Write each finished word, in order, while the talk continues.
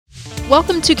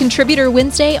Welcome to Contributor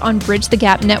Wednesday on Bridge the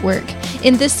Gap Network.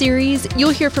 In this series,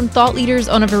 you'll hear from thought leaders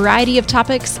on a variety of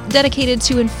topics dedicated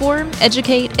to inform,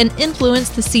 educate, and influence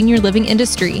the senior living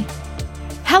industry.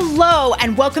 Hello,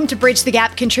 and welcome to Bridge the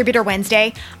Gap Contributor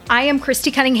Wednesday. I am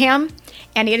Christy Cunningham,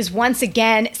 and it is once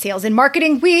again Sales and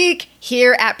Marketing Week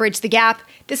here at Bridge the Gap.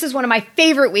 This is one of my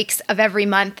favorite weeks of every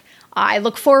month. I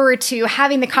look forward to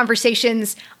having the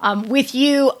conversations with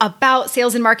you about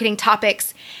sales and marketing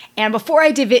topics. And before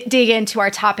I dig into our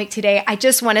topic today, I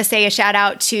just want to say a shout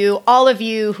out to all of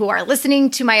you who are listening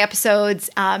to my episodes,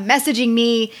 messaging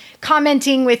me,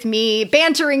 commenting with me,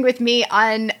 bantering with me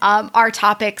on our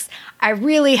topics. I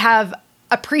really have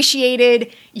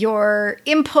appreciated your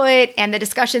input and the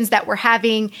discussions that we're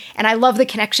having. And I love the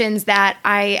connections that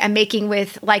I am making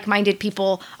with like-minded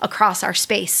people across our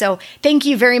space. So thank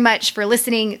you very much for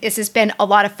listening. This has been a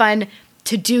lot of fun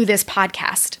to do this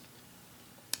podcast.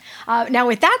 Now,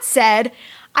 with that said,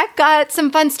 I've got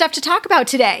some fun stuff to talk about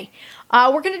today.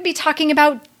 We're going to be talking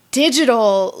about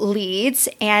digital leads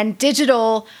and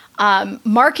digital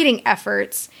marketing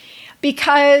efforts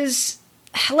because,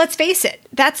 let's face it,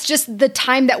 that's just the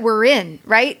time that we're in,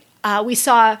 right? We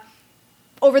saw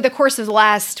over the course of the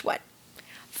last,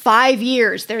 5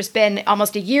 years, there's been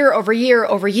almost a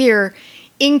year-over-year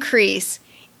increase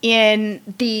in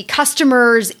the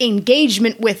customer's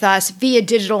engagement with us via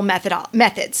digital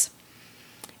methods.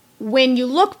 When you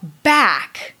look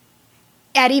back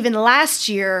at even last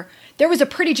year, there was a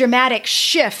pretty dramatic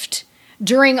shift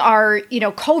during our,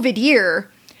 COVID year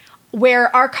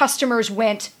where our customers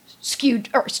went skewed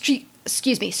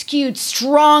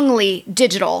strongly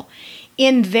digital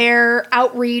in their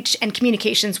outreach and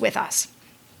communications with us.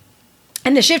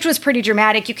 And the shift was pretty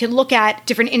dramatic. You can look at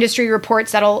different industry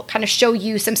reports that'll kind of show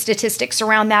you some statistics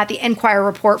around that. The Enquire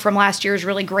report from last year is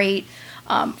really great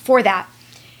for that.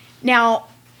 Now,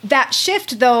 that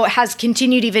shift, though, has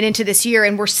continued even into this year,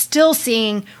 and we're still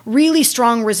seeing really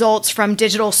strong results from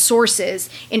digital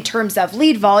sources in terms of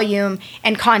lead volume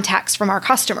and contacts from our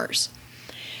customers.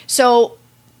 So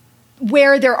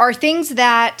where there are things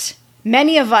that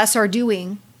many of us are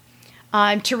doing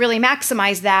to really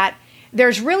maximize that,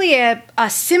 there's really a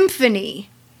symphony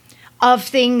of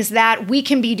things that we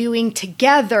can be doing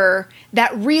together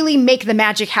that really make the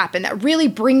magic happen, that really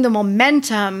bring the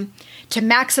momentum to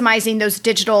maximizing those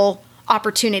digital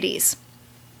opportunities.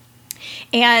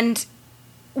 And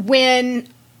when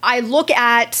I look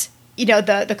at,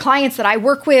 the clients that I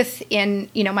work with in,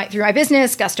 through my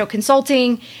business, Gusto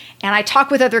Consulting, and I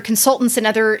talk with other consultants and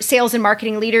other sales and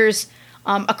marketing leaders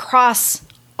across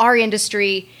our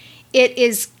industry, it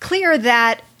is clear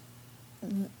that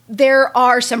there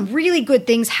are some really good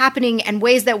things happening and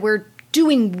ways that we're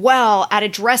doing well at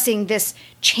addressing this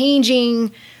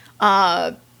changing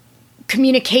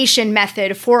communication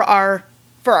method for our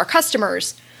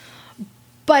customers.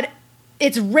 But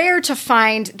it's rare to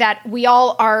find that we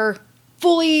all are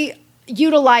fully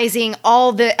utilizing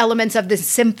all the elements of this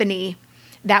symphony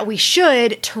that we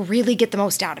should to really get the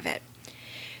most out of it.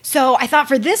 So I thought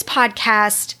for this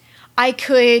podcast, I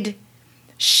could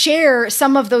share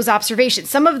some of those observations,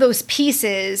 some of those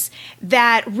pieces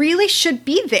that really should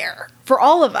be there for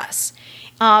all of us.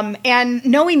 And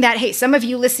knowing that, hey, some of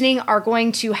you listening are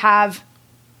going to have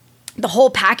the whole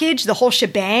package, the whole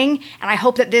shebang. And I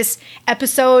hope that this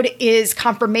episode is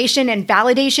confirmation and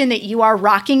validation that you are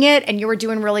rocking it and you are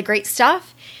doing really great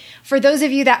stuff. For those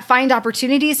of you that find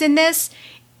opportunities in this,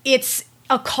 it's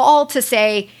a call to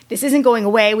say, this isn't going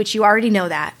away, which you already know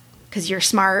that because you're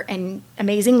smart and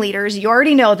amazing leaders. You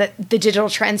already know that the digital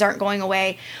trends aren't going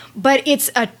away, but it's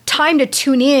a time to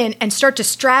tune in and start to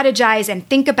strategize and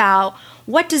think about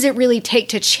what does it really take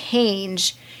to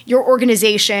change your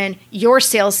organization, your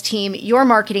sales team, your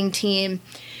marketing team,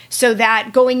 so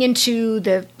that going into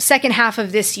the second half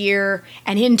of this year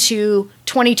and into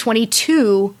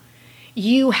 2022,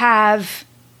 you have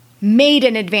made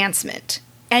an advancement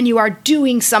and you are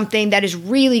doing something that is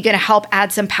really going to help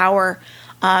add some power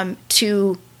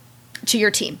to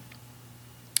your team.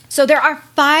 So there are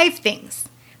five things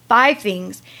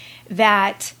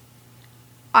that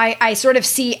I sort of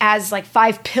see as like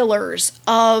 5 pillars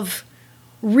of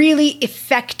really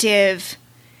effective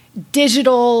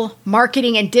digital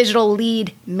marketing and digital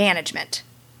lead management.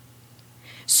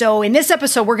 So in this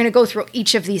episode, we're going to go through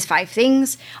each of these 5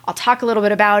 things. I'll talk a little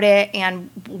bit about it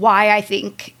and why I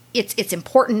think it's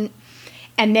important.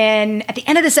 And then at the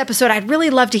end of this episode, I'd really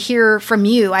love to hear from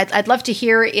you. I'd love to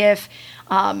hear if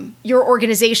your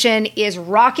organization is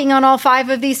rocking on all 5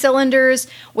 of these cylinders.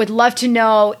 Would love to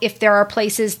know if there are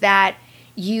places that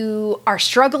you are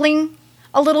struggling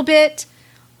a little bit,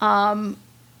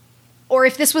 or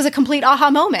if this was a complete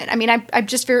aha moment. I mean, I'm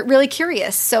just really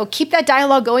curious. So keep that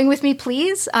dialogue going with me,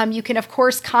 please. You can, of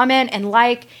course, comment and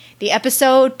like the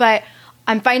episode, but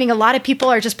I'm finding a lot of people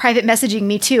are just private messaging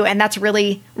me too, and that's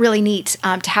really, really neat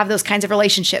to have those kinds of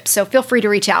relationships. So feel free to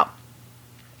reach out.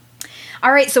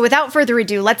 All right, so without further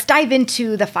ado, let's dive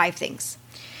into the 5 things.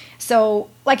 So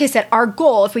like I said, our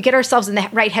goal, if we get ourselves in the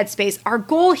right headspace, our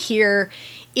goal here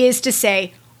is to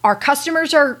say our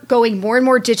customers are going more and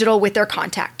more digital with their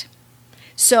contact.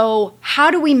 So how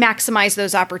do we maximize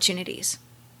those opportunities?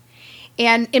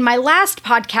 And in my last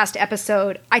podcast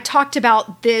episode, I talked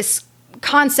about this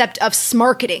concept of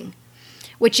smarketing,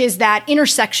 which is that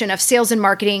intersection of sales and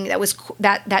marketing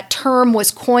that term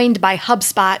was coined by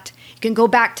HubSpot. You can go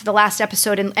back to the last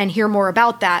episode and hear more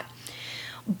about that.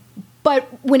 But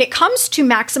when it comes to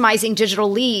maximizing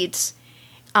digital leads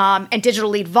and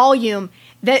digital lead volume,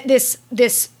 that this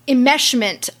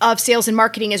enmeshment of sales and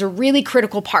marketing is a really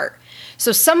critical part.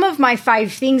 So some of my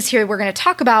 5 things here we're going to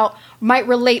talk about might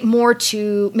relate more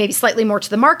to maybe slightly more to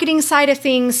the marketing side of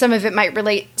things. Some of it might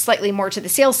relate slightly more to the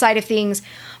sales side of things.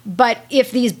 But if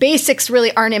these basics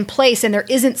really aren't in place and there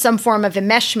isn't some form of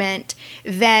enmeshment,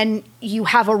 then you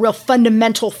have a real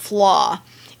fundamental flaw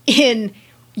in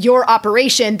your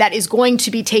operation that is going to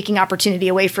be taking opportunity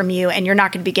away from you, and you're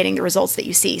not going to be getting the results that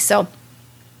you see. So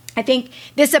I think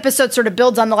this episode sort of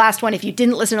builds on the last one. If you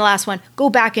didn't listen to the last one, go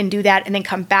back and do that and then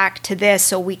come back to this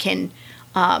so we can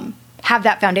have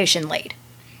that foundation laid.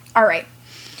 All right.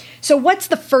 So what's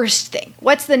the first thing?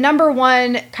 What's the number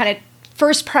one kind of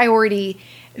first priority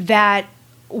that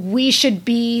should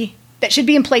be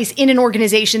in place in an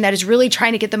organization that is really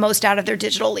trying to get the most out of their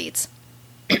digital leads?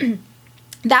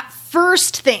 That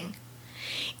first thing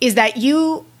is that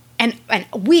you and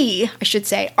we, I should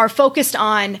say, are focused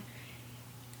on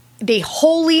the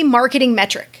holy marketing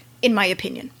metric, in my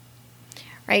opinion,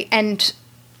 right? And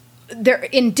there,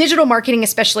 in digital marketing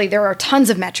especially, there are tons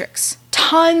of metrics,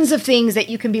 tons of things that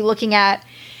you can be looking at,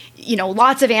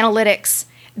 lots of analytics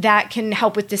that can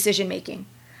help with decision making.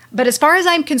 But as far as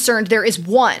I'm concerned, there is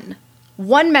one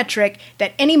metric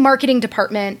that any marketing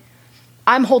department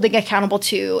I'm holding accountable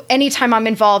to. Anytime I'm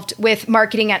involved with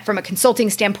marketing from a consulting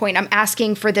standpoint, I'm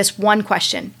asking for this one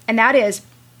question, and that is,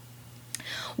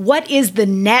 what is the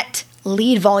net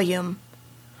lead volume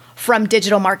from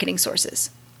digital marketing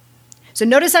sources? So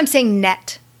notice I'm saying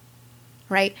net,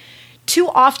 right? Too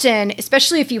often,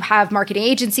 especially if you have marketing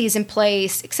agencies in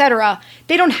place, et cetera,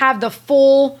 they don't have the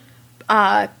full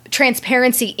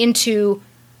transparency into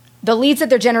the leads that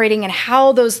they're generating and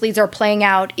how those leads are playing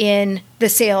out in the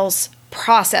sales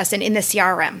process and in the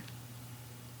CRM.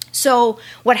 So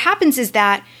what happens is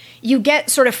that you get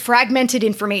sort of fragmented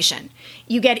information.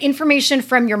 You get information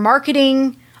from your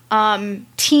marketing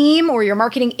team or your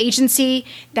marketing agency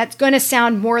that's going to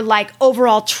sound more like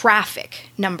overall traffic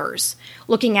numbers,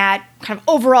 looking at kind of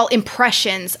overall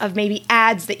impressions of maybe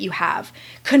ads that you have,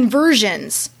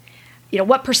 conversions,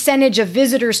 what percentage of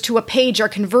visitors to a page are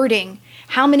converting,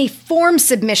 how many form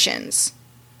submissions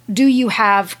do you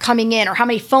have coming in, or how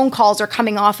many phone calls are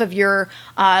coming off of your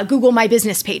Google My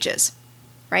Business pages,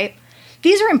 right?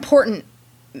 These are important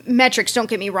metrics, don't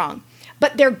get me wrong,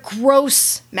 but they're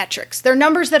gross metrics. They're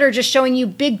numbers that are just showing you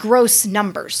big gross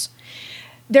numbers.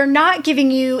 They're not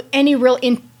giving you any real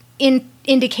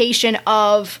indication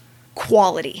of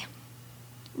quality,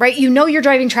 right? You're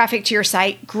driving traffic to your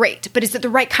site, great, but is it the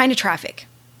right kind of traffic?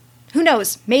 Who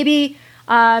knows? Maybe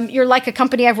you're like a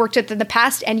company I've worked with in the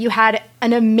past and you had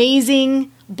an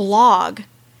amazing blog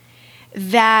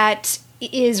that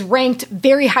is ranked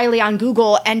very highly on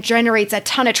Google and generates a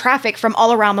ton of traffic from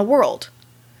all around the world.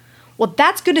 Well,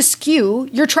 that's going to skew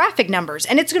your traffic numbers,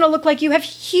 and it's going to look like you have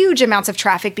huge amounts of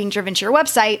traffic being driven to your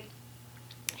website,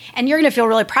 and you're going to feel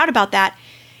really proud about that,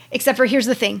 except for here's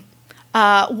the thing.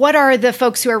 What are the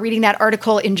folks who are reading that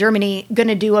article in Germany going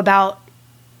to do about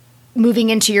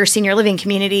moving into your senior living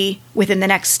community within the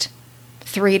next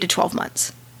 3 to 12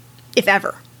 months, if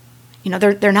ever?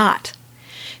 They're not.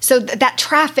 So that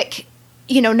traffic,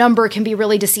 number can be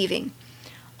really deceiving.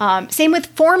 Same with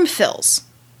form fills,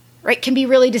 right? Can be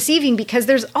really deceiving because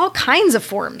there's all kinds of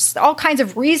forms, all kinds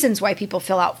of reasons why people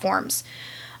fill out forms,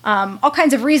 all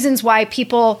kinds of reasons why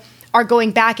people are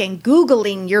going back and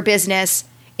Googling your business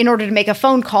in order to make a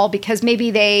phone call because maybe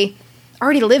they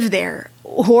already live there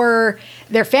or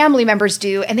their family members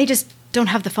do, and they just don't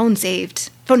have the phone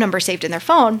number saved in their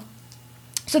phone.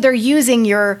 So they're using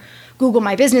your Google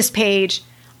My Business page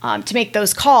to make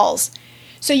those calls.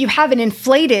 So you have an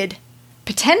inflated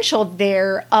potential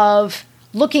there of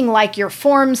looking like your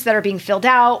forms that are being filled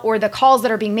out or the calls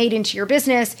that are being made into your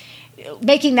business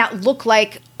making that look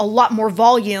like a lot more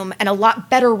volume and a lot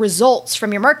better results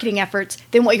from your marketing efforts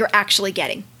than what you're actually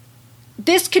getting.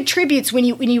 This contributes when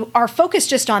you are focused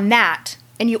just on that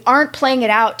and you aren't playing it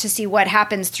out to see what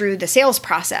happens through the sales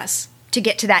process to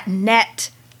get to that net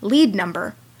lead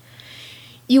number.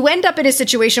 You end up in a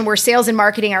situation where sales and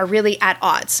marketing are really at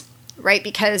odds, right?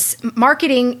 Because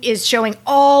marketing is showing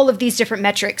all of these different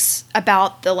metrics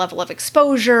about the level of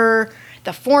exposure,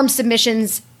 the form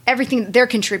submissions, everything that they're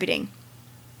contributing.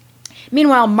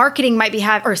 Meanwhile,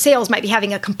 sales might be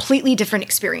having a completely different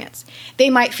experience. They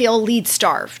might feel lead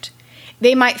starved.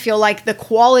 They might feel like the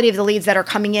quality of the leads that are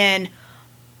coming in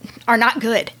are not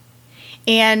good,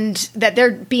 and that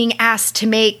they're being asked to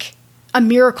make a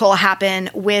miracle happen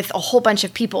with a whole bunch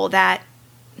of people that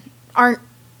aren't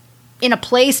in a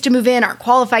place to move in, aren't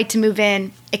qualified to move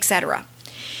in, etc.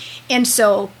 And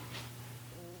so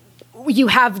you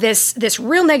have this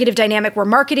real negative dynamic where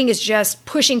marketing is just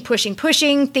pushing,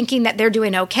 thinking that they're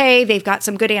doing okay. They've got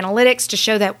some good analytics to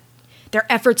show that their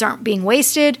efforts aren't being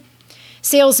wasted.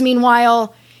 Sales,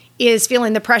 meanwhile, is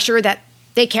feeling the pressure that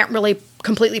they can't really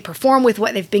completely perform with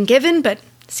what they've been given, but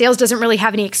sales doesn't really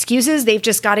have any excuses. They've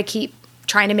just got to keep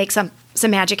trying to make some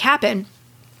magic happen.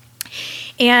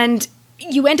 And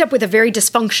you end up with a very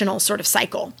dysfunctional sort of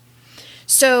cycle.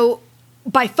 So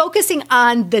by focusing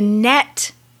on the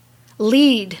net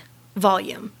lead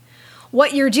volume,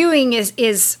 what you're doing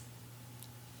is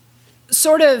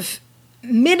sort of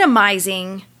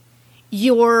minimizing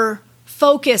your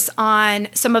focus on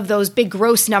some of those big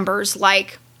gross numbers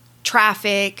like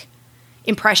traffic,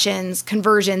 impressions,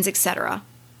 conversions, etc.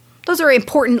 Those are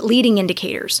important leading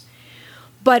indicators.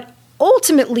 But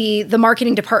ultimately, the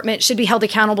marketing department should be held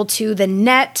accountable to the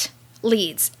net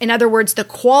leads. In other words, the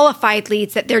qualified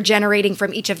leads that they're generating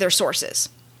from each of their sources.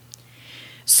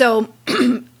 So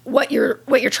what you're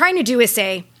trying to do is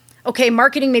say, okay,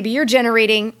 marketing, maybe you're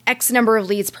generating X number of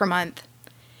leads per month.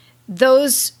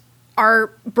 Those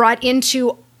are brought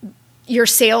into your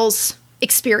sales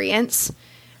experience,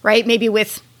 right? Maybe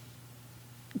with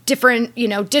different,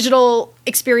 digital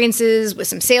experiences, with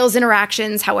some sales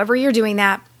interactions, however you're doing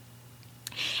that.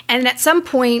 And at some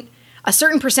point, a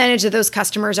certain percentage of those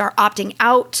customers are opting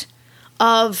out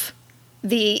of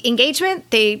the engagement.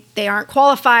 They aren't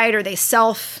qualified, or they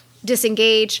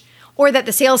self-disengage, or that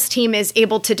the sales team is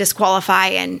able to disqualify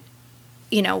and,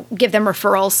 give them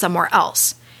referrals somewhere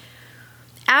else.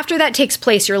 After that takes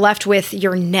place, you're left with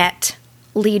your net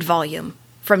lead volume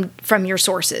from your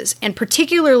sources. And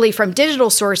particularly from digital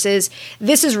sources,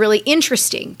 this is really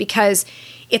interesting because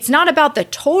it's not about the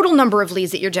total number of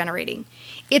leads that you're generating.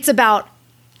 It's about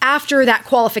after that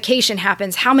qualification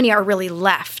happens, how many are really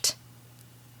left,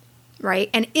 right?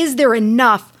 And is there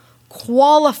enough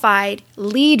qualified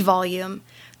lead volume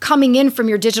coming in from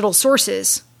your digital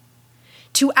sources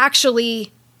to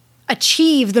actually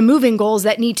achieve the moving goals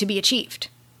that need to be achieved?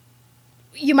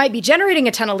 You might be generating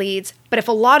a ton of leads, but if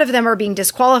a lot of them are being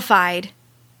disqualified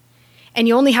and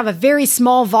you only have a very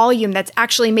small volume that's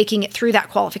actually making it through that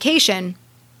qualification,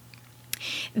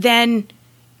 then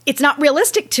it's not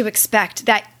realistic to expect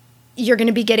that you're going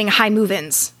to be getting high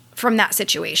move-ins from that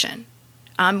situation.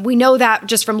 We know that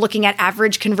just from looking at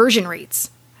average conversion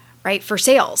rates, right, for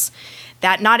sales,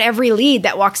 that not every lead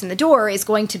that walks in the door is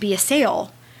going to be a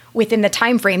sale within the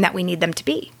time frame that we need them to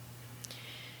be.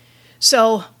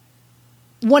 So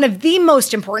one of the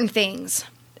most important things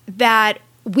that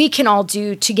we can all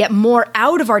do to get more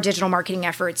out of our digital marketing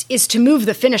efforts is to move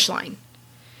the finish line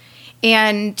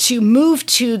and to move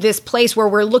to this place where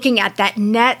we're looking at that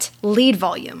net lead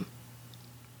volume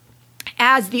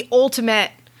as the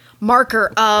ultimate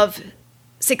marker of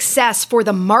success for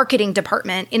the marketing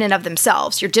department in and of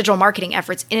themselves, your digital marketing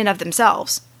efforts in and of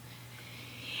themselves.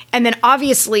 And then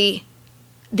obviously,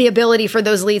 the ability for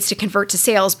those leads to convert to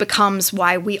sales becomes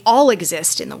why we all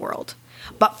exist in the world.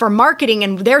 But for marketing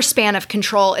and their span of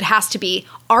control, it has to be,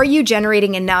 are you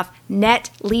generating enough net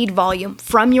lead volume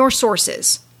from your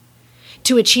sources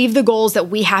to achieve the goals that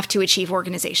we have to achieve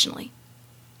organizationally?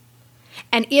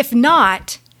 And if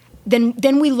not,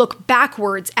 then we look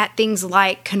backwards at things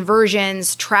like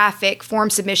conversions, traffic, form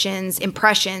submissions,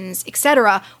 impressions,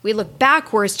 etc. We look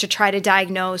backwards to try to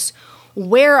diagnose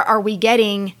where are we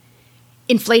getting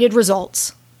inflated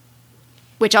results,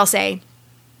 which I'll say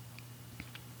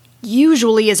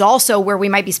usually is also where we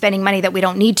might be spending money that we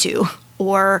don't need to,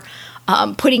 or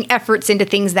putting efforts into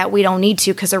things that we don't need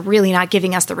to because they're really not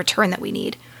giving us the return that we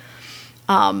need.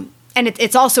 And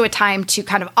it's also a time to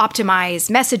kind of optimize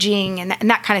messaging and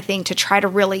that kind of thing to try to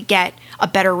really get a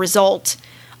better result,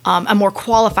 a more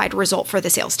qualified result for the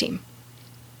sales team.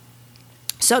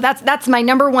 So that's my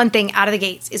number one thing out of the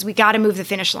gates is we got to move the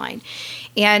finish line.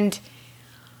 And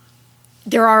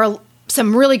there are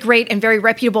some really great and very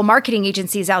reputable marketing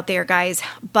agencies out there, guys.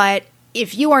 But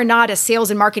if you are not a sales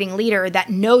and marketing leader that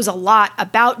knows a lot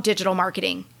about digital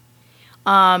marketing,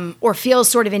 or feels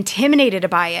sort of intimidated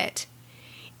by it,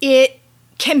 it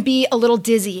can be a little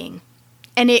dizzying.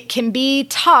 And it can be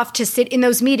tough to sit in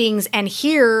those meetings and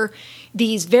hear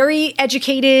these very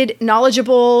educated,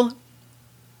 knowledgeable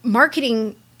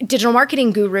digital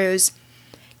marketing gurus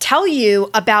tell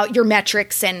you about your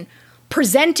metrics and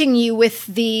presenting you with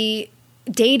the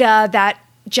data that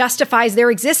justifies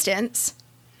their existence.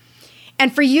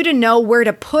 And for you to know where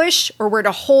to push or where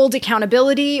to hold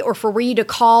accountability or for where you to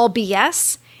call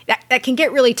BS, that can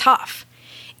get really tough.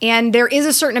 And there is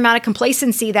a certain amount of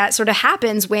complacency that sort of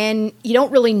happens when you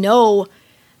don't really know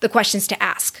the questions to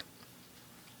ask.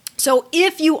 So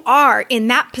if you are in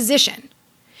that position,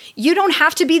 you don't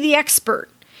have to be the expert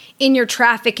in your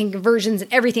traffic and conversions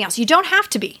and everything else. You don't have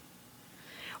to be.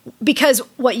 Because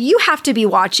what you have to be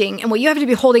watching and what you have to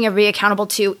be holding everybody accountable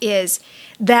to is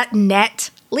that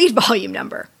net lead volume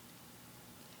number.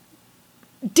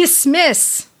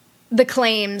 Dismiss the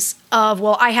claims of,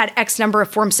 well, I had X number of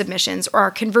form submissions or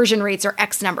our conversion rates are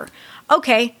X number.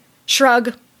 Okay,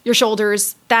 shrug your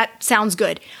shoulders. That sounds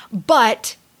good.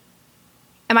 But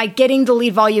am I getting the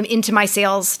lead volume into my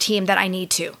sales team that I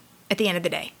need to at the end of the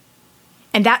day?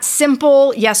 And that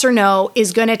simple yes or no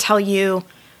is going to tell you,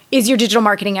 is your digital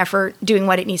marketing effort doing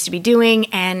what it needs to be doing?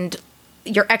 And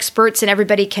your experts and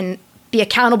everybody can be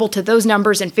accountable to those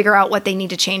numbers and figure out what they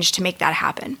need to change to make that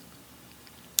happen.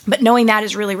 But knowing that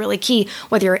is really, really key,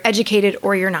 whether you're educated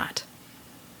or you're not.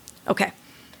 Okay.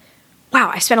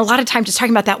 Wow, I spent a lot of time just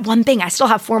talking about that one thing. I still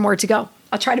have 4 more to go.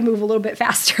 I'll try to move a little bit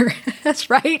faster. That's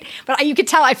right. But you could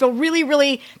tell I feel really,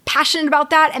 really passionate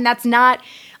about that. And that's not,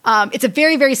 it's a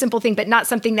very, very simple thing, but not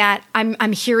something that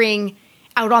I'm hearing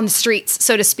out on the streets,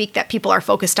 so to speak, that people are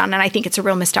focused on. And I think it's a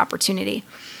real missed opportunity.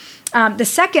 The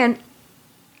second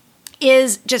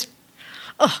is just,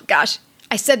 oh gosh,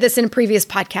 I said this in a previous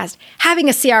podcast, having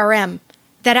a CRM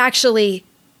that actually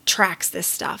tracks this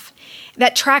stuff,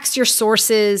 that tracks your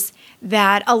sources,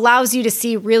 that allows you to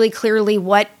see really clearly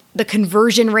what the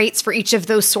conversion rates for each of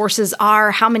those sources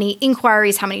are, how many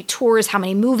inquiries, how many tours, how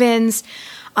many move-ins.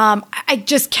 I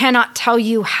just cannot tell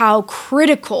you how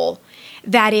critical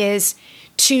that is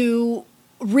to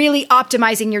really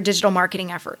optimizing your digital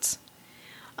marketing efforts.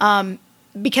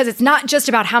 Because it's not just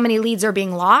about how many leads are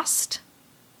being lost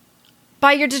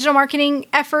by your digital marketing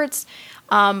efforts,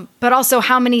 but also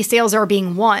how many sales are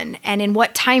being won and in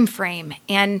what time frame.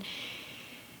 And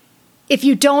if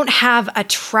you don't have a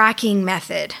tracking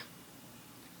method,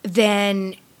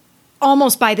 then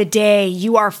almost by the day,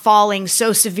 you are falling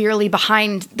so severely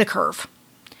behind the curve.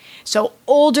 So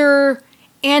older,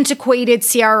 antiquated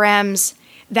CRMs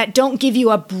that don't give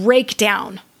you a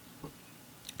breakdown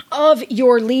of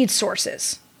your lead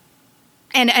sources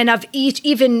and of each,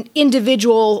 even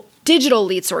individual digital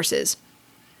lead sources,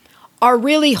 are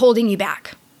really holding you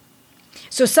back.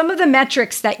 So some of the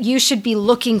metrics that you should be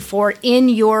looking for in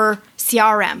your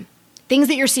CRM, things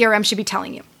that your CRM should be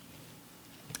telling you.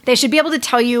 They should be able to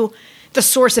tell you the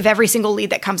source of every single lead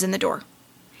that comes in the door.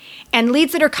 And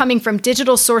leads that are coming from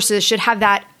digital sources should have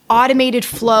that automated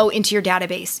flow into your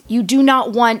database. You do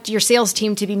not want your sales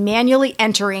team to be manually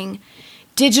entering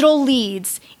digital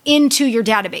leads into your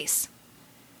database,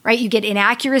 right? You get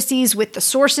inaccuracies with the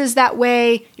sources that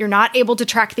way. You're not able to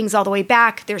track things all the way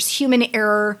back. There's human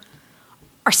error.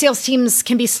 Our sales teams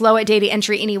can be slow at data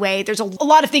entry anyway. There's a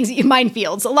lot of things that you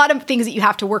minefields, a lot of things that you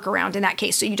have to work around in that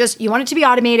case. So you want it to be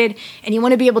automated and you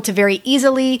want to be able to very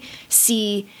easily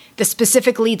see the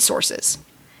specific lead sources.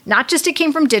 Not just it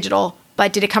came from digital,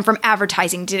 but did it come from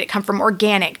advertising? Did it come from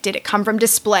organic? Did it come from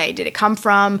display? Did it come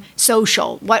from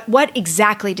social? What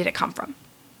exactly did it come from?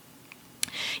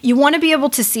 You want to be able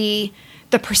to see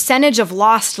the percentage of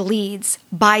lost leads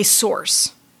by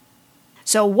source.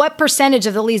 So what percentage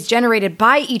of the leads generated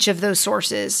by each of those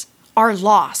sources are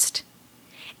lost?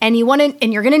 And you're going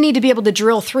to need to be able to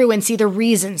drill through and see the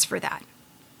reasons for that.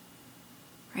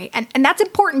 Right? And that's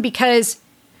important because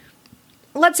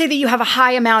let's say that you have a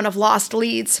high amount of lost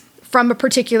leads from a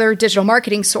particular digital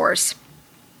marketing source.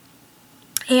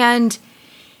 And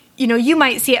you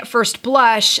might see at first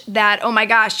blush that, oh my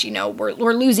gosh,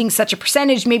 we're losing such a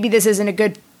percentage. Maybe this isn't a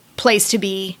good place to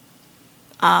be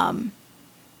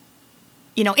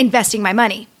investing my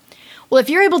money. Well, if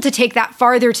you're able to take that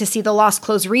farther to see the lost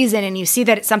close reason and you see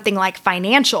that it's something like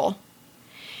financial,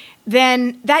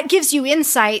 then that gives you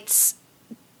insights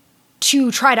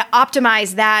to try to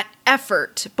optimize that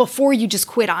effort before you just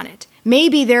quit on it.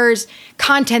 Maybe there's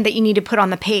content that you need to put on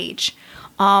the page,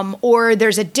 or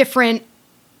there's a different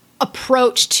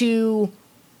approach to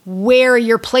where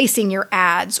you're placing your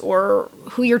ads or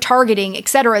who you're targeting,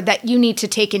 etc., that you need to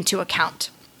take into account.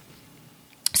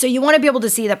 So you want to be able to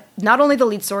see not only the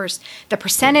lead source, the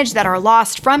percentage that are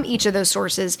lost from each of those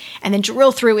sources, and then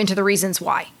drill through into the reasons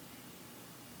why.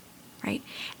 Right?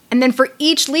 And then for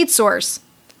each lead source,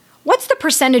 what's the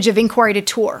percentage of inquiry to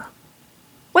tour?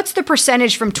 What's the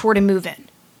percentage from tour to move-in?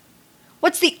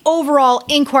 What's the overall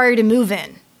inquiry to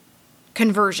move-in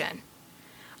conversion?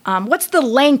 What's the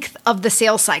length of the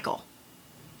sales cycle?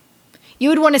 You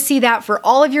would want to see that for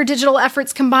all of your digital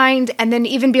efforts combined, and then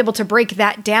even be able to break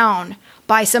that down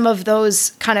by some of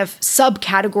those kind of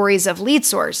subcategories of lead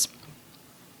source,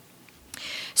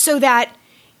 so that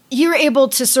you're able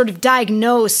to sort of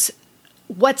diagnose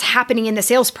what's happening in the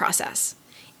sales process.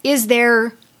 Is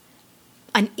there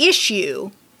an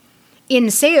issue in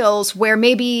sales where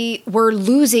maybe we're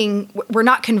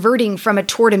not converting from a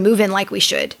tour to move-in like we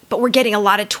should, but we're getting a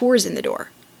lot of tours in the door?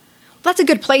 Well, that's a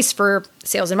good place for a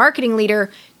sales and marketing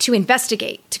leader to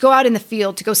investigate, to go out in the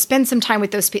field, to go spend some time with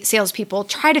those salespeople,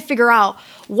 try to figure out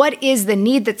what is the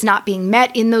need that's not being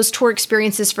met in those tour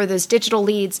experiences for those digital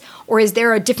leads, or is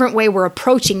there a different way we're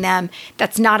approaching them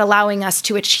that's not allowing us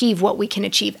to achieve what we can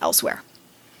achieve elsewhere,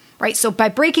 right? So by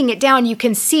breaking it down, you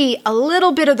can see a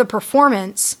little bit of the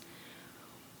performance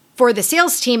for the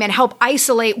sales team and help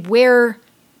isolate where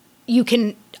you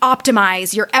can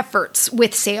optimize your efforts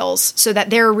with sales so that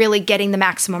they're really getting the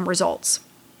maximum results.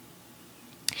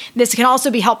 This can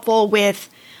also be helpful with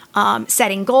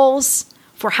setting goals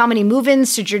for how many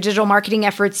move-ins should your digital marketing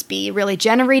efforts be really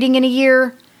generating in a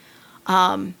year,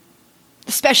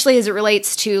 especially as it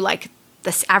relates to like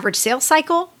this average sales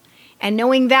cycle. And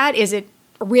knowing that, is it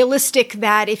realistic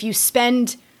that if you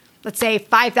spend, let's say,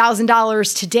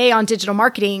 $5,000 today on digital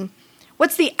marketing,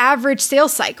 what's the average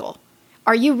sales cycle?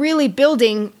 Are you really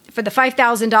building for the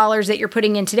 $5,000 that you're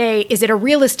putting in today? Is it a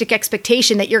realistic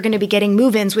expectation that you're going to be getting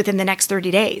move-ins within the next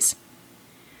 30 days?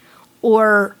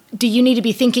 Or do you need to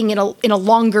be thinking in a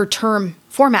longer term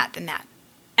format than that?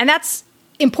 And that's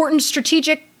important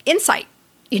strategic insight,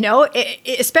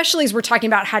 especially as we're talking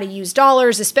about how to use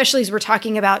dollars, especially as we're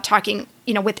talking about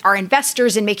with our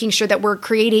investors and making sure that we're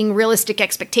creating realistic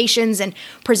expectations and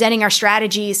presenting our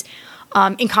strategies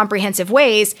in comprehensive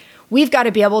ways. We've got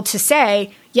to be able to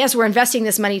say, yes, we're investing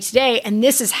this money today, and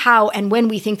this is how and when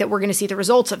we think that we're going to see the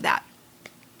results of that.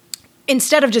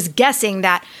 Instead of just guessing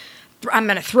that I'm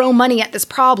going to throw money at this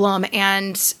problem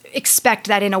and expect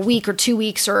that in a week or 2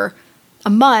 weeks or a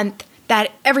month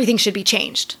that everything should be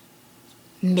changed.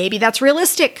 Maybe that's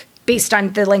realistic based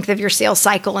on the length of your sales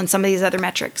cycle and some of these other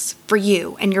metrics for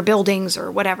you and your buildings or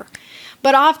whatever.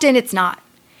 But often it's not.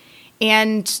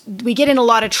 And we get in a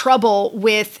lot of trouble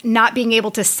with not being able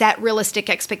to set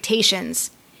realistic expectations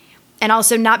and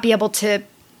also not be able to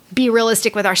be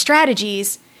realistic with our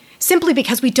strategies simply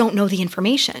because we don't know the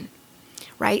information,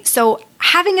 right? So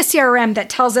having a CRM that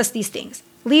tells us these things,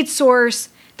 lead source,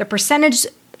 the percentage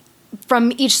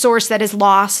from each source that is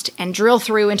lost, and drill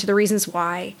through into the reasons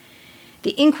why,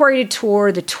 the inquiry to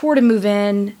tour, the tour to move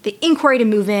in, the inquiry to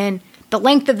move in, the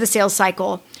length of the sales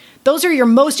cycle. Those are your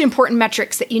most important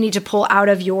metrics that you need to pull out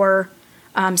of your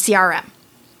CRM,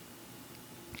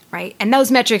 right? And those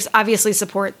metrics obviously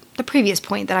support the previous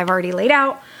point that I've already laid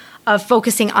out of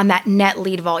focusing on that net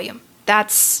lead volume.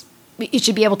 You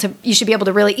should be able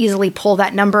to really easily pull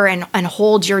that number and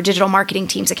hold your digital marketing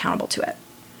teams accountable to it.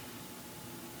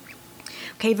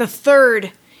 Okay, the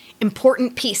third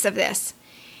important piece of this,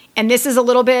 and this is a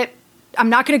little bit, I'm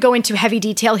not going to go into heavy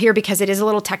detail here because it is a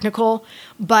little technical,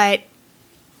 but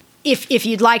if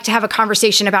you'd like to have a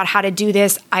conversation about how to do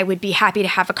this, I would be happy to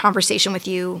have a conversation with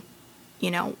you,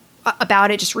 about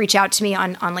it. Just reach out to me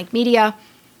on Link Media.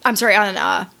 I'm sorry,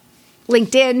 on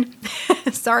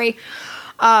LinkedIn. Sorry.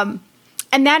 And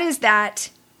that is that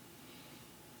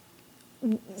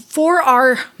for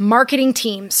our marketing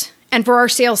teams and for our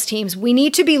sales teams, we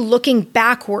need to be looking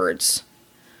backwards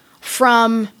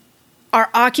from our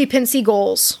occupancy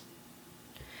goals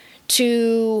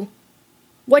to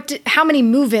how many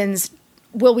move-ins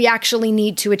will we actually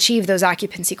need to achieve those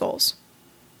occupancy goals?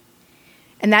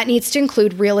 And that needs to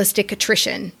include realistic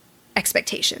attrition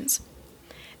expectations.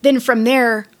 Then from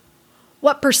there,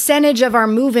 what percentage of our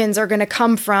move-ins are going to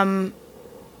come from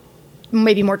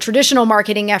maybe more traditional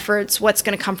marketing efforts? What's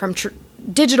going to come from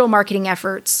digital marketing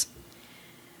efforts?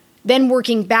 Then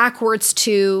working backwards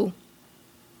to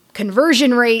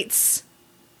conversion rates,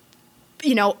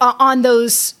 on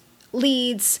those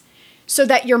leads, so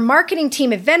that your marketing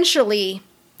team eventually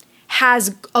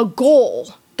has a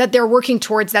goal that they're working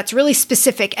towards that's really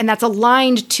specific and that's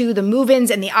aligned to the move-ins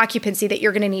and the occupancy that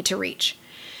you're going to need to reach.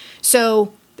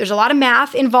 So there's a lot of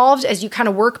math involved as you kind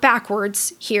of work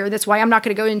backwards here. That's why I'm not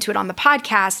going to go into it on the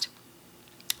podcast.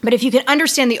 But if you can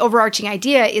understand the overarching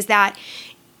idea is that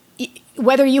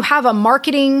whether you have a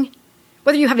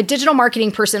digital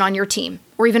marketing person on your team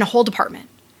or even a whole department,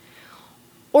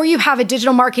 or you have a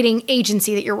digital marketing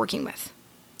agency that you're working with,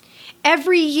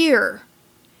 every year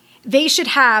they should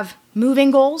have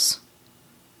move-in goals.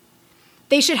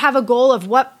 They should have a goal of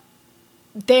what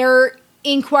their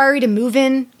inquiry to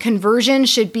move-in conversion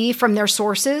should be from their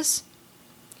sources.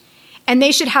 And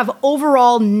they should have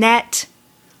overall net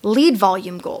lead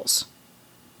volume goals.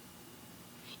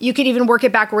 You could even work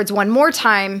it backwards one more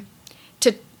time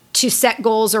to set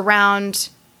goals around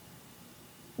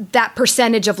that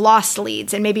percentage of lost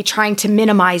leads and maybe trying to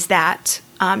minimize that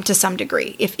to some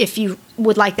degree if you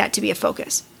would like that to be a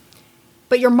focus.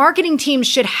 But your marketing team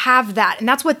should have that, and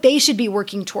that's what they should be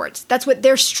working towards. That's what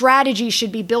their strategy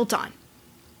should be built on.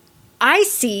 I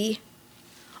see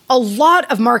a lot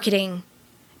of marketing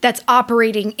that's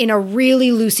operating in a really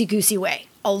loosey-goosey way.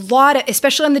 A lot of,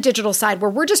 especially on the digital side, where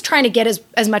we're just trying to get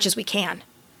as much as we can.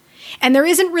 And there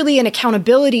isn't really an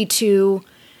accountability to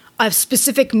a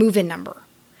specific move-in number.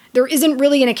 There isn't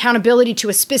really an accountability to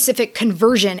a specific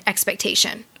conversion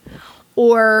expectation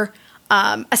or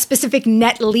a specific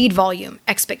net lead volume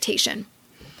expectation.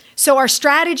 So our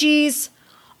strategies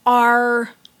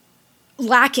are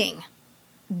lacking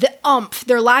the oomph.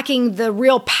 They're lacking the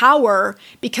real power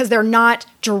because they're not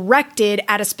directed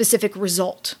at a specific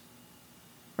result,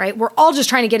 right? We're all just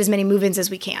trying to get as many move-ins as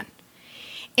we can.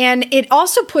 And it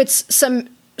also puts some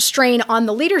strain on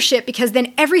the leadership because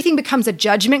then everything becomes a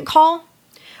judgment call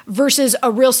versus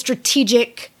a real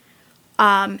strategic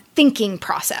thinking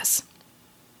process.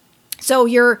 So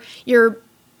you're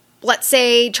let's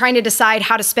say trying to decide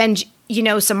how to spend,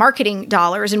 some marketing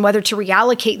dollars and whether to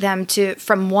reallocate them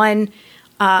from one,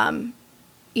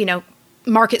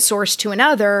 market source to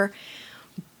another,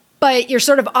 but you're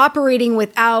sort of operating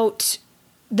without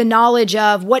the knowledge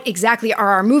of what exactly are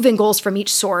our move-in goals from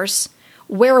each source.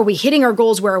 Where are we hitting our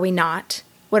goals? Where are we not?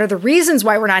 What are the reasons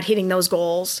why we're not hitting those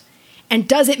goals? And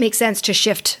does it make sense to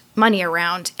shift money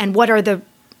around? And what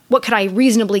could I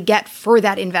reasonably get for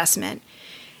that investment?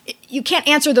 You can't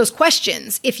answer those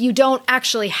questions if you don't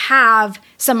actually have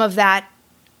some of that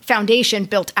foundation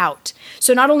built out.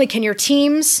 So not only can your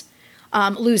teams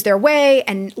lose their way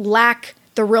and lack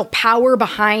the real power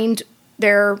behind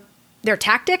their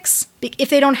tactics if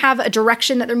they don't have a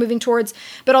direction that they're moving towards,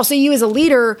 but also you as a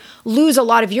leader lose a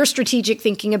lot of your strategic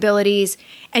thinking abilities,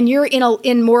 and you're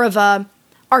in more of a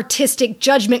artistic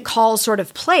judgment call sort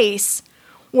of place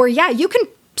where, you can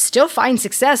still find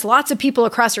success. Lots of people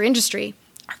across our industry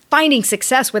are finding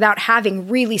success without having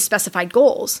really specified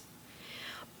goals.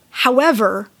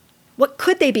 However, what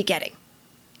could they be getting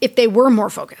if they were more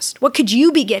focused? What could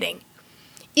you be getting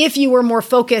if you were more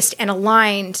focused and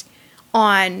aligned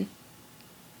on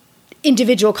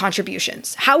individual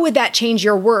contributions? How would that change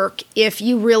your work if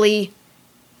you really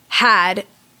had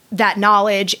that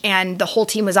knowledge and the whole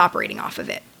team was operating off of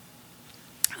it?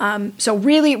 So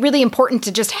really, really important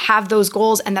to just have those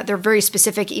goals and that they're very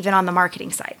specific even on the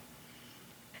marketing side.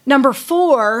 Number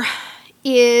 4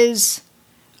 is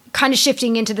kind of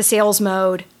shifting into the sales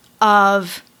mode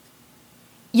of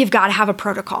you've got to have a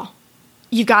protocol.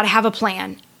 You've got to have a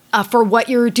plan for what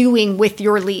you're doing with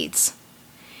your leads.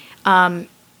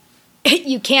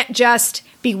 You can't just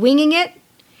be winging it.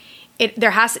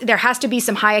 There has to be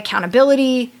some high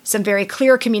accountability, some very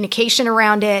clear communication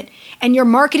around it, and your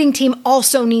marketing team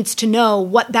also needs to know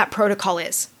what that protocol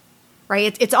is,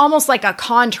 right? It's almost like a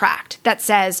contract that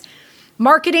says,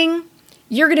 marketing,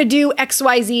 you're going to do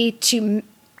XYZ to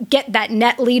get that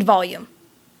net lead volume,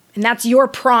 and that's your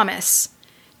promise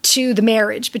to the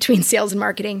marriage between sales and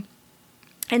marketing.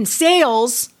 And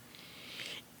sales,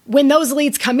 when those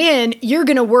leads come in, you're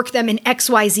going to work them in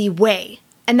XYZ way.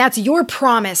 And that's your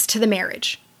promise to the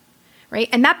marriage, right?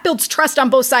 And that builds trust on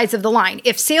both sides of the line.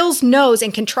 If sales knows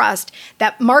and can trust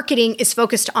that marketing is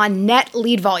focused on net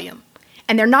lead volume,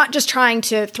 and they're not just trying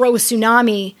to throw a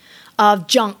tsunami of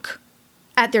junk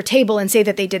at their table and say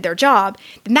that they did their job,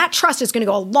 then that trust is going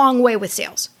to go a long way with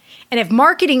sales. And if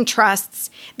marketing trusts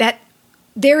that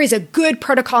there is a good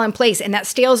protocol in place and that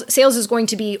sales is going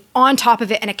to be on top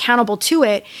of it and accountable to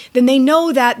it, then they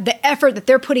know that the effort that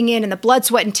they're putting in and the blood,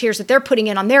 sweat, and tears that they're putting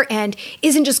in on their end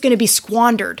isn't just going to be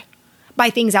squandered by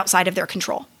things outside of their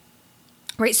control,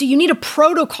 right? So you need a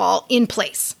protocol in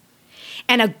place.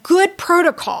 And a good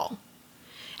protocol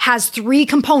has 3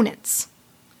 components.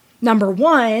 Number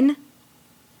 1,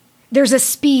 there's a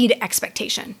speed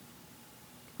expectation,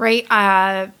 right?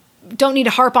 Don't need to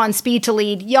harp on speed to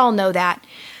lead. Y'all know that.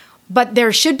 But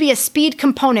there should be a speed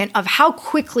component of how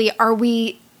quickly are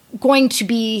we going to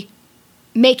be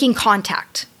making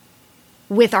contact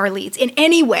with our leads in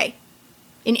any way,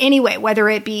 whether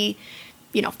it be,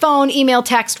 phone, email,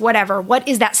 text, whatever. What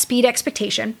is that speed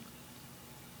expectation?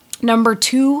 Number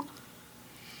 2,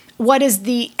 what is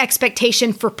the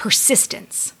expectation for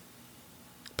persistence?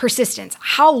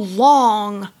 How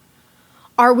long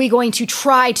are we going to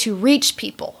try to reach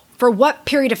people? For what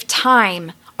period of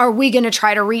time are we going to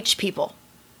try to reach people?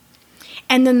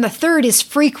 And then the third is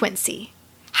frequency.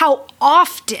 How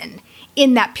often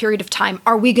in that period of time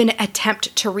are we going to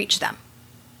attempt to reach them?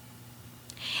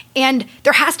 And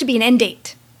there has to be an end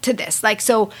date to this.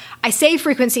 So I say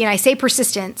frequency and I say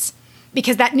persistence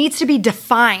because that needs to be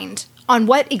defined on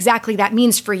what exactly that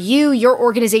means for you, your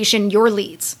organization, your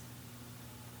leads.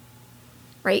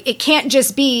 Right? It can't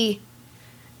just be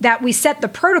that we set the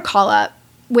protocol up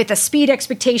with a speed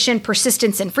expectation,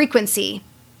 persistence, and frequency.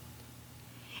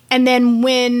 And then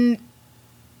when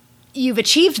you've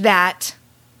achieved that,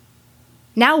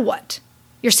 now what?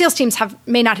 Your sales teams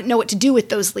may not know what to do with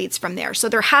those leads from there. So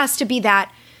there has to be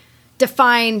that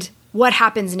defined what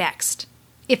happens next.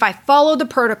 If I follow the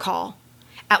protocol,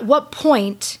 at what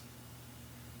point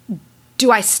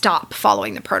do I stop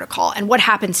following the protocol? And what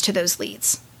happens to those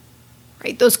leads?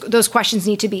 Right? Those questions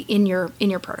need to be in your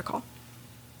protocol.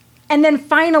 And then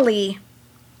finally,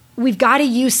 we've got to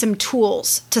use some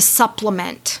tools to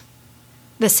supplement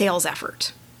the sales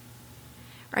effort.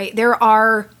 Right? There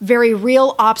are very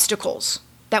real obstacles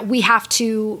that we have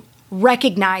to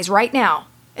recognize right now,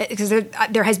 because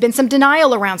there has been some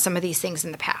denial around some of these things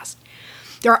in the past.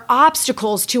 There are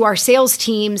obstacles to our sales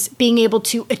teams being able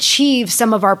to achieve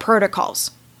some of our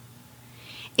protocols.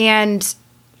 And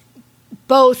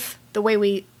both the way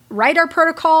we write our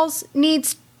protocols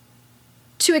needs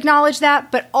to acknowledge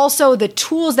that, but also the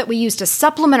tools that we use to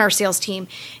supplement our sales team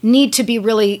need to be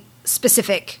really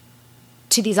specific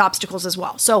to these obstacles as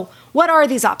well. So what are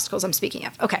these obstacles I'm speaking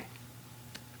of? Okay.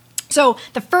 So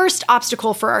the first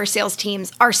obstacle for our sales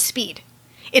teams are speed.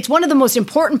 It's one of the most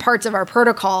important parts of our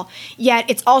protocol, yet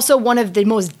it's also one of the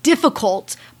most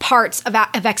difficult parts of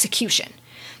execution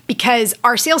because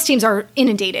our sales teams are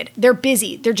inundated. They're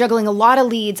busy. They're juggling a lot of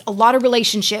leads, a lot of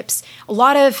relationships, a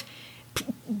lot of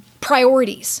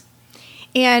priorities.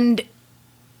 And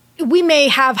we may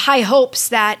have high hopes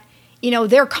that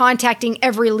they're contacting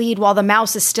every lead while the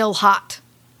mouse is still hot,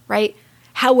 right?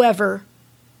 However,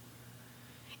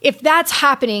 if that's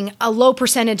happening a low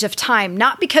percentage of time,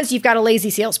 not because you've got a lazy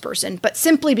salesperson, but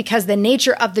simply because the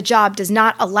nature of the job does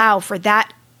not allow for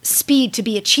that speed to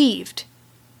be achieved,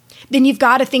 then you've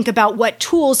got to think about what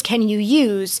tools can you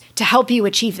use to help you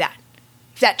achieve that.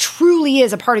 If that truly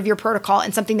is a part of your protocol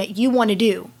and something that you want to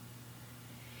do,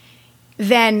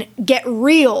 then get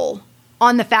real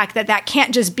on the fact that that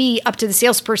can't just be up to the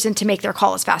salesperson to make their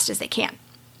call as fast as they can.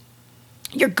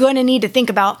 You're going to need to think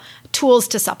about tools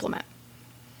to supplement.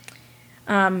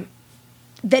 The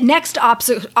next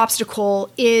obstacle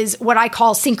is what I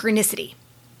call synchronicity,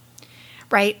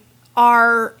 right?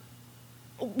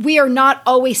 We are not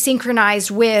always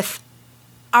synchronized with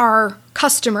our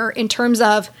customer in terms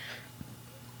of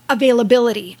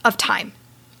availability of time.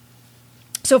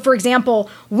 So for example,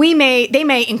 they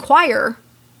may inquire,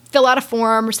 fill out a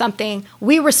form or something,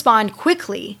 we respond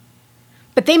quickly,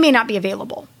 but they may not be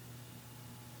available,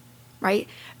 right?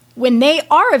 When they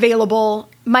are available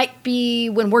might be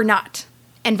when we're not,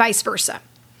 and vice versa.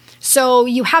 So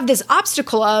you have this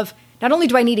obstacle of not only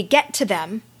do I need to get to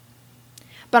them,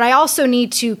 but I also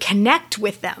need to connect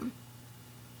with them,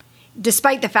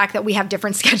 despite the fact that we have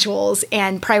different schedules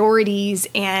and priorities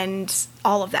and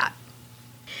all of that.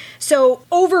 So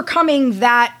overcoming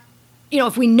that,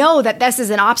 if we know that this is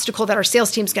an obstacle that our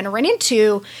sales team is going to run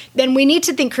into, then we need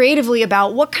to think creatively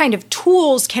about what kind of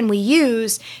tools can we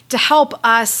use to help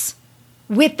us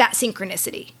with that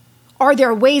synchronicity. Are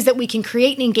there ways that we can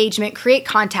create an engagement, create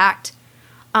contact,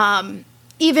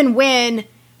 even when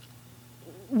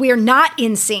we're not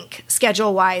in sync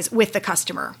schedule-wise with the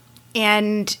customer?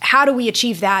 And how do we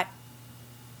achieve that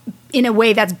in a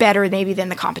way that's better maybe than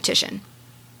the competition?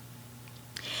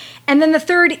 And then the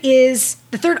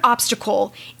third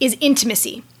obstacle is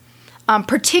intimacy,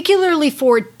 particularly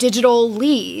for digital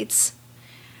leads.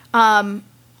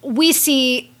 We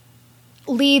see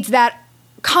leads that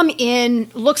come in,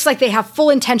 looks like they have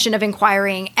full intention of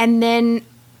inquiring, and then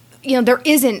there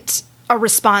isn't a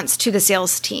response to the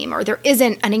sales team, or there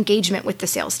isn't an engagement with the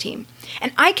sales team.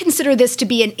 And I consider this to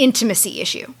be an intimacy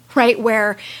issue, right?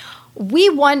 Where we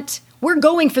want We're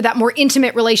going for that more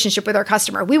intimate relationship with our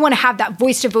customer. We want to have that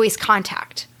voice-to-voice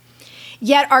contact.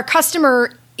 Yet our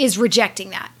customer is rejecting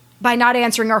that by not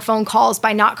answering our phone calls,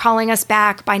 by not calling us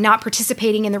back, by not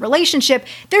participating in the relationship.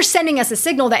 They're sending us a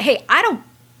signal that, hey, I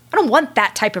don't want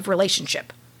that type of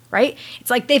relationship, right? It's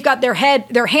like they've got their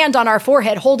hand on our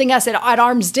forehead, holding us at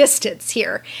arm's distance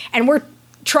here, and we're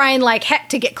trying like heck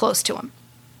to get close to them.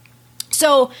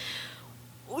 So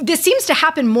this seems to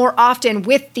happen more often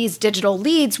with these digital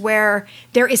leads where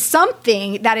there is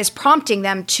something that is prompting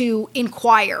them to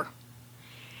inquire.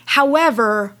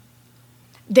 However,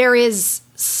 there is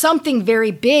something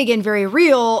very big and very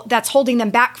real that's holding them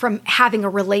back from having a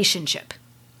relationship.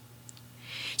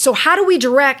 So how do we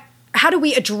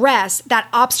address that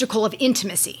obstacle of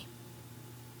intimacy?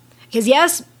 Because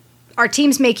yes, our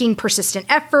team's making persistent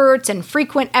efforts and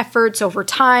frequent efforts over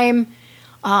time.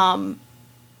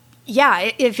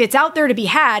 If it's out there to be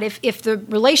had, if the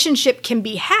relationship can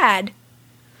be had,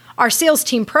 our sales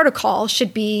team protocol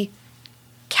should be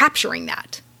capturing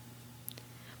that.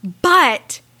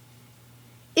 But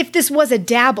if this was a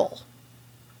dabble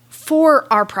for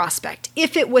our prospect,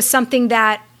 if it was something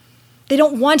that they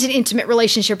don't want an intimate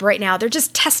relationship right now, they're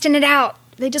just testing it out,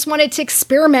 they just wanted to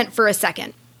experiment for a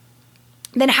second,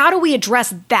 then how do we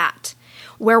address that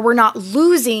where we're not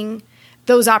losing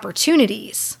those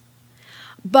opportunities,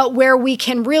 but where we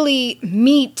can really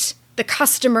meet the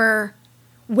customer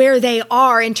where they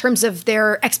are in terms of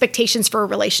their expectations for a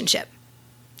relationship?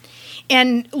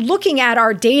 And looking at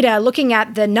our data, looking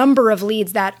at the number of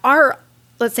leads that are,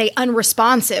 let's say,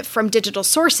 unresponsive from digital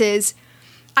sources,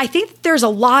 I think that there's a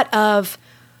lot of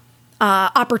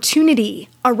opportunity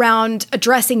around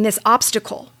addressing this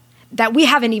obstacle that we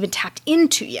haven't even tapped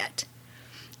into yet.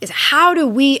 Is how do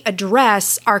we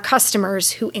address our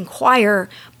customers who inquire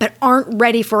but aren't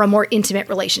ready for a more intimate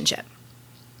relationship?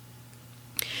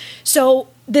 So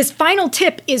this final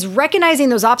tip is recognizing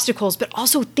those obstacles, but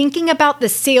also thinking about the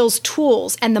sales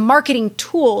tools and the marketing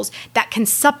tools that can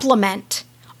supplement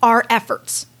our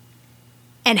efforts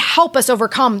and help us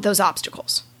overcome those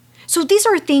obstacles. So these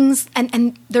are things,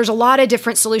 and there's a lot of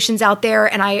different solutions out there,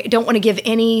 and I don't want to give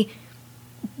any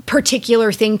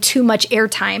particular thing too much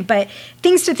airtime, but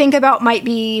things to think about might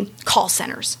be call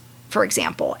centers, for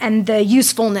example, and the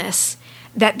usefulness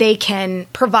that they can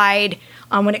provide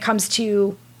when it comes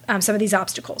to some of these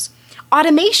obstacles.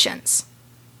 Automations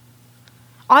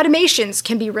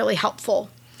can be really helpful.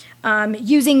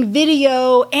 Using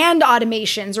video and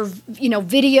automations, or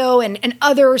video and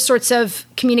other sorts of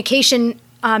communication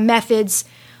methods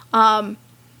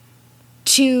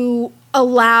to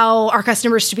allow our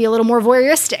customers to be a little more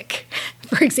voyeuristic,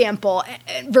 for example,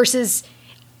 versus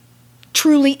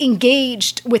truly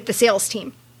engaged with the sales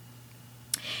team.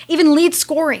 Even lead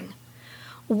scoring,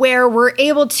 where we're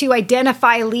able to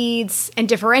identify leads and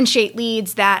differentiate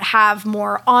leads that have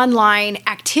more online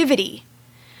activity.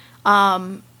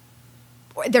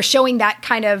 They're showing that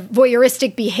kind of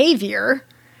voyeuristic behavior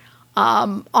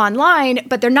online,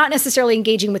 but they're not necessarily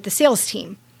engaging with the sales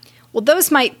team. Well, those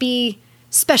might be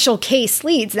special case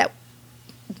leads that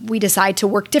we decide to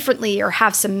work differently or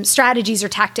have some strategies or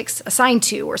tactics assigned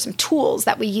to, or some tools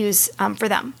that we use for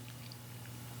them.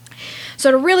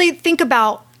 So to really think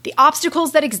about the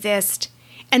obstacles that exist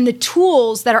and the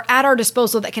tools that are at our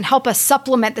disposal that can help us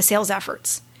supplement the sales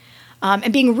efforts,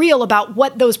 and being real about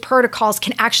what those protocols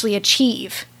can actually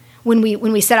achieve when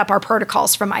we set up our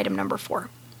protocols from item number 4.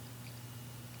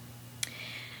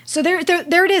 So there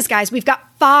it is, guys. We've got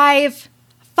five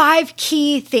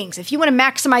key things. If you want to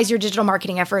maximize your digital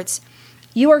marketing efforts,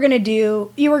 you are going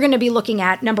to be looking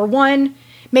at, number 1,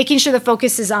 making sure the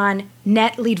focus is on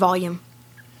net lead volume.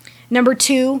 Number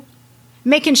 2,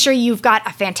 making sure you've got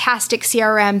a fantastic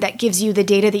CRM that gives you the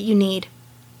data that you need.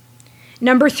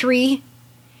 Number 3,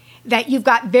 that you've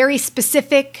got very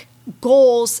specific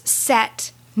goals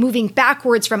set, moving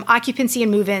backwards from occupancy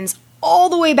and move-ins all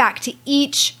the way back to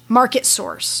each market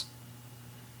source,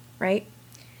 right?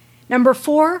 Number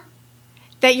 4,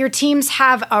 that your teams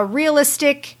have a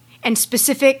realistic and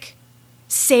specific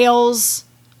sales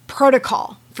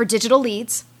protocol for digital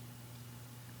leads.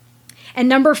 And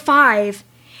number 5,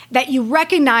 that you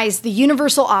recognize the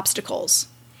universal obstacles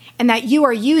and that you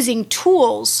are using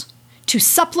tools to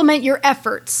supplement your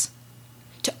efforts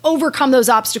to overcome those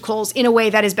obstacles in a way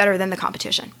that is better than the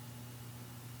competition.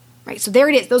 Right? So there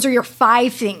it is. Those are your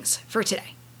 5 things for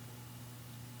today.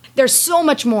 There's so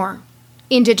much more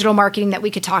in digital marketing that we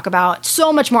could talk about,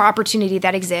 so much more opportunity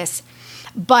that exists.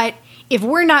 But if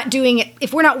we're not doing it,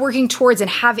 if we're not working towards and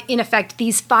have in effect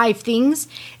these 5 things,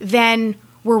 then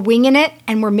we're winging it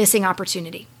and we're missing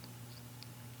opportunity.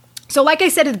 So like I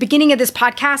said at the beginning of this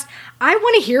podcast, I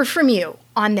want to hear from you.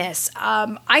 on this.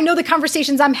 I know the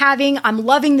conversations I'm having. I'm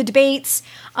loving the debates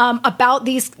about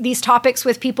these topics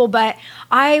with people, but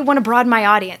I want to broaden my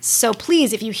audience. So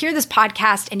please, if you hear this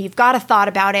podcast and you've got a thought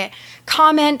about it,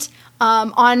 comment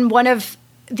on one of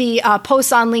the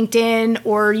posts on LinkedIn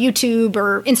or YouTube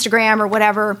or Instagram or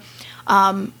whatever.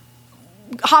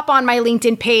 Hop on my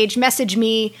LinkedIn page, message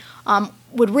me.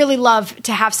 Would really love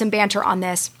to have some banter on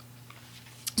this.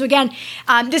 So again,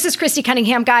 this is Christy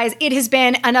Cunningham, guys. It has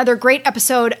been another great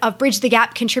episode of Bridge the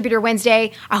Gap Contributor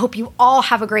Wednesday. I hope you all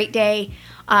have a great day.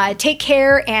 Take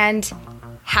care and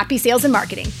happy sales and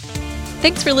marketing.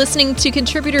 Thanks for listening to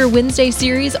Contributor Wednesday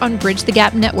series on Bridge the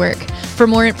Gap Network. For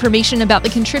more information about the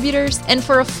contributors and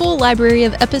for a full library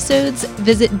of episodes,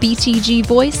 visit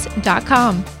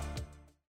btgvoice.com.